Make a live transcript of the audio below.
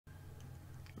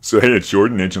So hey, it's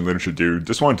Jordan, Ancient Literature Dude.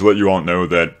 Just wanted to let you all know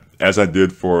that as I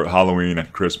did for Halloween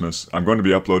and Christmas, I'm going to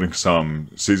be uploading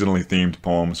some seasonally themed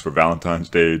poems for Valentine's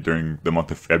Day during the month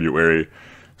of February.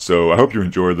 So I hope you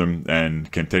enjoy them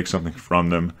and can take something from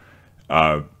them.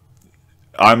 Uh,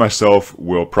 I myself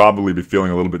will probably be feeling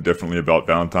a little bit differently about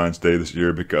Valentine's Day this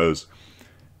year because,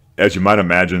 as you might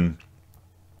imagine,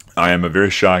 I am a very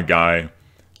shy guy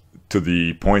to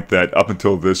the point that up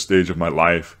until this stage of my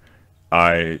life,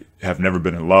 I have never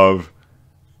been in love,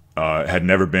 had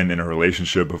never been in a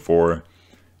relationship before,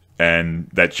 and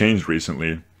that changed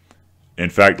recently. In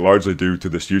fact, largely due to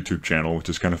this YouTube channel, which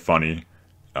is kind of funny.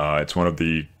 It's one of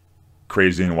the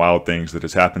crazy and wild things that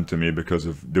has happened to me because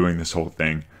of doing this whole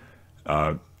thing.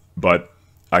 But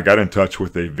I got in touch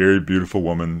with a very beautiful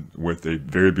woman with a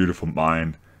very beautiful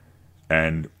mind,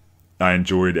 and I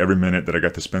enjoyed every minute that I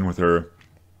got to spend with her.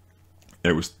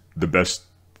 It was the best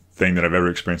thing that I've ever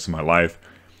experienced in my life.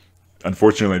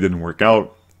 Unfortunately, it didn't work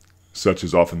out, such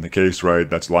is often the case, right?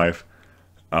 That's life.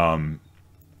 And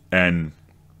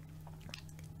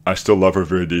I still love her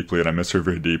very deeply, and I miss her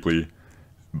very deeply.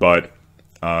 But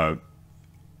a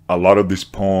lot of these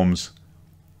poems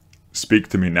speak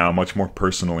to me now much more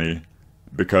personally,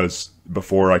 because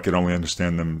before I could only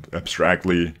understand them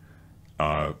abstractly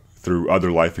through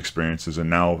other life experiences, and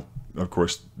now, of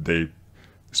course, they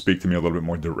speak to me a little bit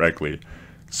more directly.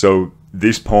 So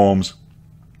these poems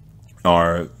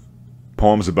are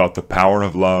poems about the power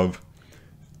of love,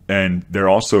 and they're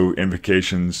also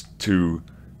invocations to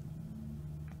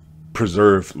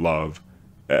preserve love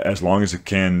as long as it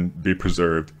can be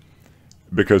preserved.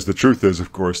 Because the truth is,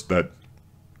 of course, that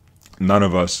none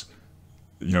of us,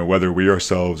 whether we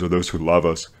ourselves or those who love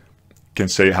us, can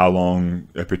say how long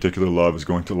a particular love is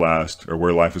going to last or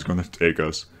where life is going to take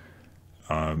us,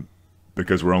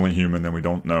 because we're only human and we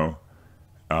don't know.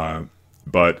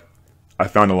 But I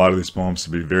found a lot of these poems to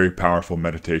be very powerful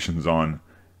meditations on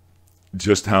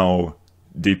just how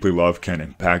deeply love can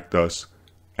impact us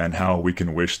and how we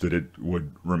can wish that it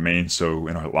would remain so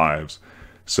in our lives.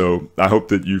 So I hope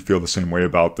that you feel the same way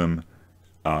about them.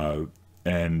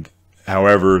 And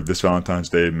however this Valentine's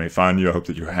Day may find you, I hope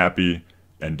that you're happy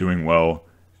and doing well.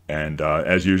 And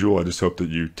as usual, I just hope that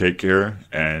you take care,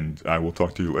 and I will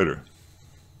talk to you later.